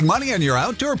Money on your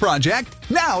outdoor project?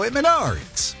 Now at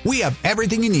Menards. We have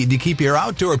everything you need to keep your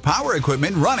outdoor power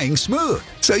equipment running smooth,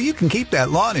 so you can keep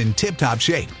that lawn in tip-top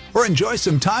shape or enjoy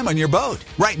some time on your boat.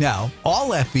 Right now,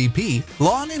 all FVP,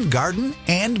 lawn and garden,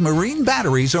 and marine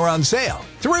batteries are on sale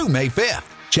through May 5th.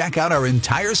 Check out our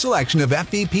entire selection of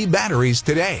FVP batteries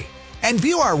today and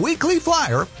view our weekly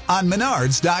flyer on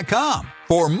Menards.com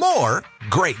for more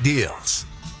great deals.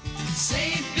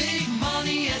 Save big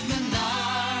money at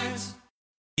Menards.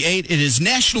 It is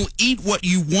National Eat What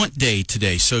You Want Day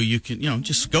today, so you can,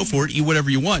 just go for it, eat whatever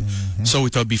you want. Mm-hmm. So we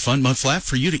thought it'd be fun, Mudflap,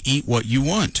 for you to eat what you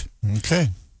want. Okay.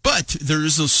 But there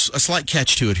is a slight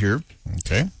catch to it here.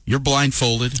 Okay. You're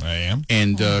blindfolded. I am.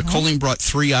 And Colleen brought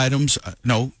 3 items.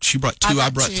 No, she brought 2. I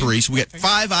brought 3. So we got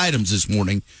 5 items this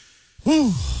morning.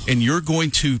 Whew. And you're going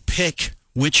to pick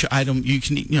which item you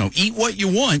can, eat what you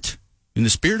want. In the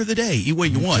spirit of the day, eat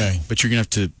what you want. But you're going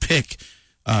to have to pick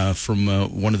from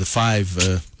one of the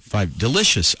 5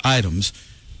 delicious items.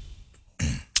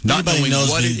 Not Nobody knowing knows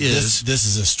what it is. This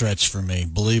is a stretch for me,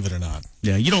 believe it or not.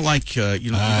 Yeah, you don't like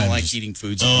you don't like eating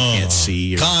foods that you can't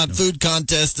see. Food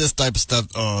contest, this type of stuff.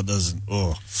 It doesn't.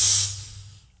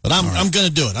 But I'm going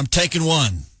to do it. I'm taking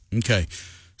one. Okay.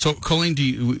 So, Colleen,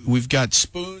 we've got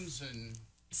spoons and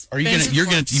are you going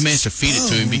to you may have to feed it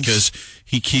to him because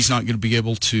he's not going to be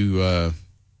able to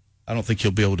I don't think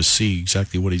he'll be able to see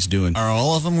exactly what he's doing. Are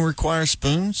all of them require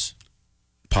spoons?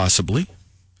 Possibly.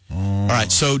 All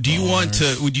right. So, do you want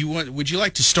to? Would you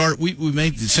like to start? We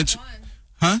made since,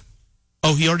 huh?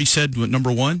 Oh, he already said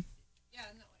number 1. Yeah,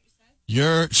 isn't that what you said?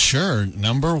 You're sure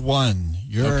number 1.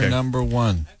 You're okay. Number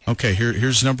 1. Okay.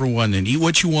 Here's number 1. Then eat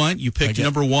what you want. You picked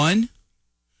number 1.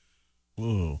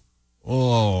 Ooh.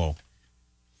 Oh.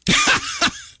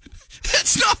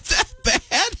 That's not that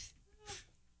bad.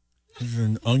 Is it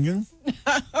an onion?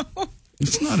 No.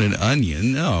 It's not an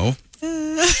onion. No.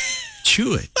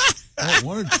 Chew it. I don't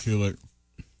want to chew it.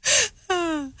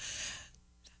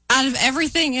 Out of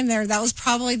everything in there, that was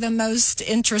probably the most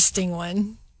interesting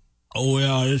one. Oh,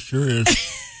 yeah, it sure is.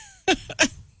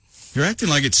 You're acting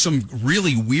like it's some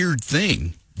really weird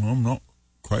thing. I'm not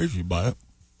crazy about it.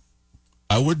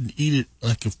 I wouldn't eat it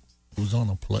like if it was on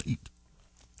a plate.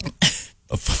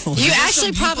 You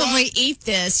actually probably eat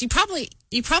this. You probably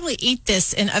eat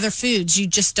this in other foods. You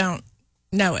just don't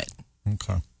know it.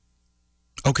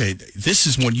 Okay, this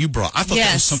is one you brought. I thought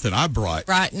that was something I brought.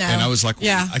 Right, no. And I was like,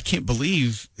 yeah. I can't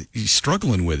believe he's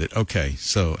struggling with it. Okay,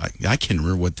 so I can't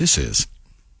remember what this is.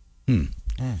 Are you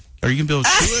going to be able to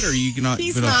chew it, or are you not?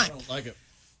 He's not. I don't like it.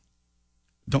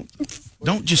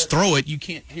 Don't just throw it. You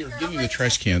can't. Here, give me the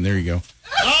trash can. There you go.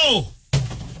 Oh!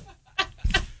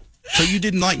 So you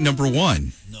didn't like number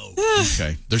 1? No.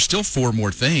 Okay, there's still 4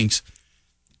 more things.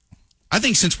 I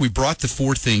think since we brought the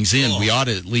 4 things in, we ought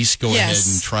to at least go ahead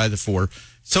and try the 4.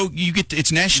 So you get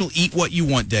it's National Eat What You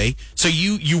Want Day. So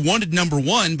you wanted number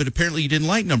 1, but apparently you didn't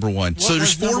like number 1. So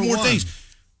there's 4 more things.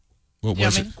 What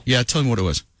was it? Yeah, tell me what it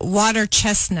was. Water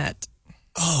chestnut.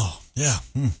 Oh, yeah.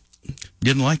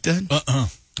 Didn't like that?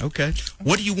 Okay.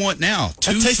 What do you want now?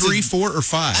 2, 3, 4, or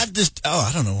 5?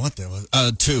 I don't know what that was.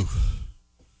 2.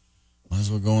 Might as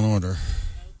well go in order.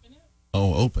 Open it?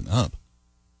 Oh, open up.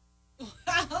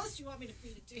 How else do you want me to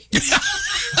feed it to you?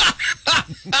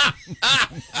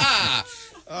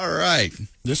 All right.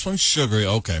 This one's sugary.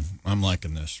 Okay, I'm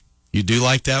liking this. You do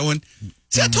like that one?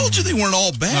 See, I told you they weren't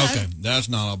all bad. Okay, that's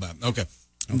not all bad. Okay.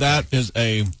 That is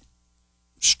a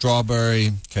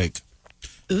strawberry cake.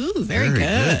 Ooh, very good.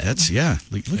 That's,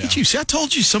 Look at you. See, I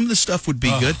told you some of the stuff would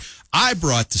be good. I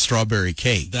brought the strawberry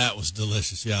cake. That was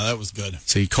delicious. Yeah, that was good.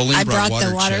 See, Colleen brought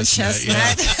the water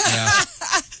chestnut. Yeah.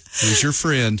 Who's your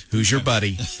friend? Who's your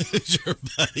buddy? Who's your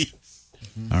buddy?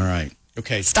 All right.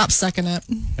 Okay. Stop sucking up.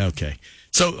 Okay.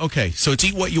 So it's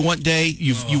Eat What You Want Day.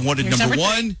 You wanted number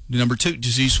 1, number 2.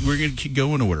 We're going to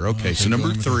go in order. Okay, so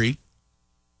number 3.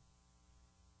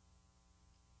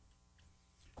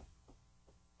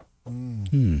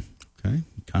 Okay.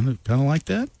 Kind of like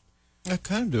that? I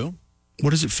kind of do. What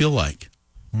does it feel like?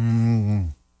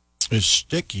 It's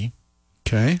sticky.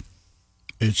 Okay.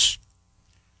 It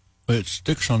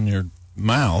sticks on your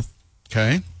mouth.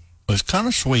 Okay. It's kind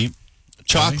of sweet.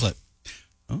 Chocolate.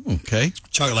 Oh, okay.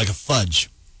 Chocolate like a fudge.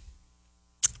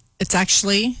 It's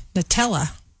actually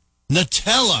Nutella.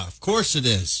 Nutella. Of course it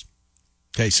is.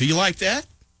 Okay, so you like that?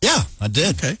 Yeah, I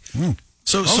did. Okay.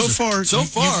 So far,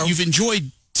 you've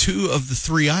enjoyed 2 of the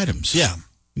 3 items. Yeah.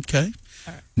 Okay.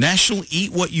 Right. National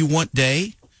Eat What You Want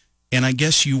Day, and I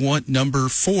guess you want number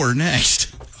 4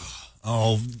 next.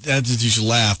 Oh, that did you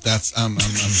laugh? That's I'm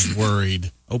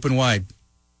worried. Open wide.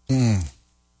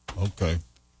 Okay.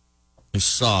 It's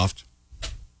soft.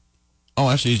 Oh,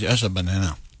 that's easy. That's a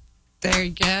banana. There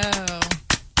you go.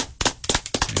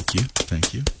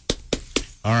 Thank you.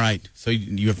 All right, so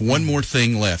you have one more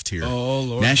thing left here. Oh,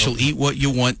 Lord. National Eat What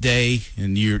You Want Day,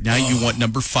 and you want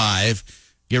number 5.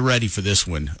 Get ready for this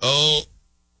one. Oh.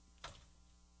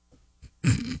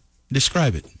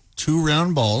 Describe it. 2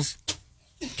 round balls.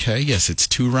 Okay, yes, it's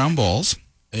 2 round balls.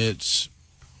 It's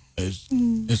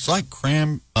like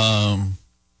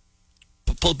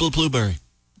blueberry.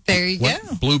 There you go.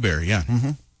 Blueberry, yeah.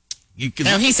 Mm-hmm. You can,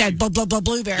 No, he said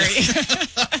blueberry.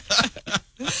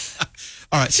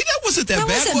 all right, see, that wasn't that That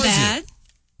bad, wasn't was bad. it?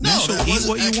 National Eat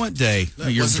What You Want Day.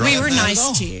 You're wasn't drunk. We were bad at nice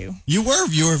all. to you, You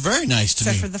were very nice to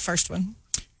except me. for the first one.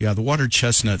 Yeah, the water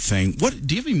chestnut thing. What?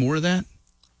 Do you have any more of that?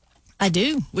 I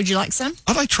do. Would you like some?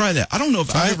 I'd like to try that. I don't know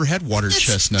if I've ever had water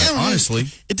chestnut, honestly.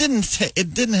 It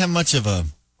didn't have much of a,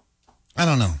 I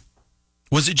don't know.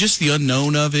 Was it just the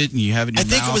unknown of it, and you have it in I your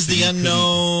think it mouth was and the you couldn't-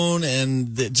 unknown,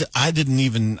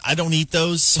 and I don't eat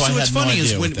those, so I So had what's no funny idea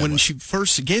is what that when was. she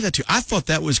first gave that to you, I thought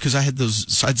that was because I had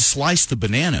those. I'd sliced the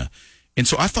banana, and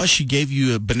so I thought she gave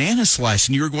you a banana slice,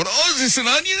 and you were going, "Oh, is this an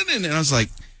onion?" And I was like,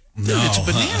 "Dude, No, it's a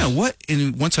banana." What?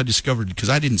 And once I discovered, because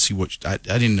I didn't see what I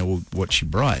didn't know what she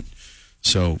brought,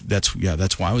 so that's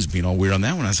why I was being all weird on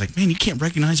that one. I was like, "Man, you can't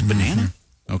recognize a banana."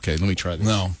 Okay, let me try this.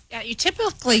 No. Yeah, you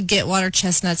typically get water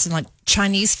chestnuts in like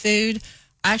Chinese food.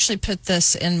 I actually put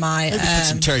this in my. Maybe put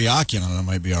some teriyaki on it, it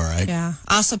might be all right. Yeah,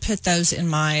 I also put those in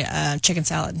my chicken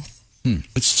salad.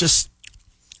 It's just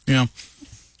You know,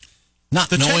 not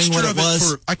the knowing texture what of it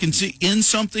was. I can see in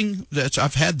something that's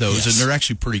I've had those, Yes. and they're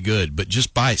actually pretty good. But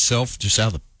just by itself, just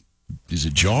out of the is a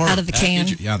jar, Out of the can.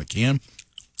 package, yeah, the can.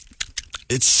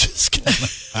 It's just kind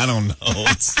of, I don't know.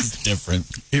 It's different.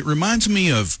 It reminds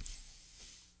me of.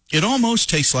 It almost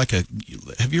tastes like a.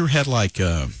 Have you ever had like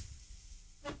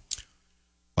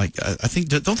I think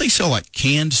don't they sell like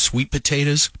canned sweet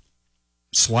potatoes,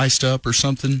 sliced up or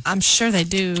something? I'm sure they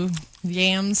do.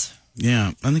 Yams.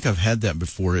 Yeah, I think I've had that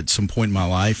before at some point in my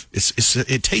life.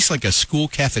 It tastes like a school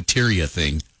cafeteria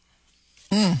thing,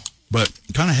 but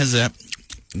it kind of has that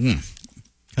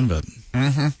kind of a.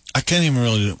 I can't even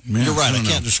really. Yeah, You're right. I I don't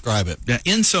can't know. describe it. Yeah,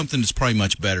 in something it's probably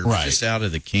much better. But Right. just out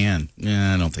of the can.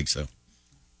 Yeah, I don't think so.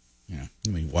 Yeah,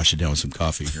 let me wash it down with some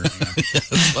coffee here.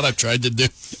 That's what I've tried to do.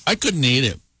 I couldn't eat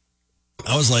it.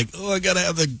 I was like, oh, I got to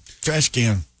have the trash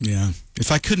can. Yeah.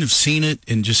 If I couldn't have seen it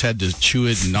and just had to chew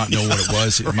it and not know what it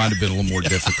was, it might have been a little more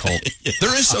difficult.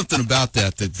 There is something about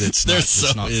that's There not, so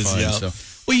that's not is, fun. yeah. So,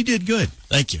 well, you did good.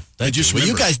 Thank you. I just Well, you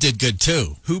remember- guys did good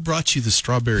too. Who brought you the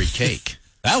strawberry cake?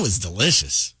 That was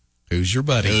delicious. Who's your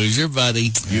buddy? Who's your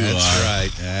buddy? You That's are. right.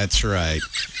 That's right.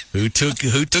 Who took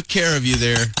care of you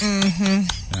there?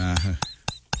 Mm-hmm.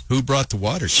 Who brought the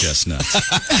water chestnuts?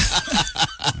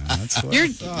 That's what I You're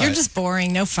thought. just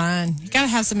boring. No fun. You got to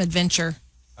have some adventure.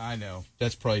 I know.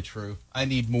 That's probably true. I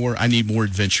need more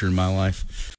adventure in my life.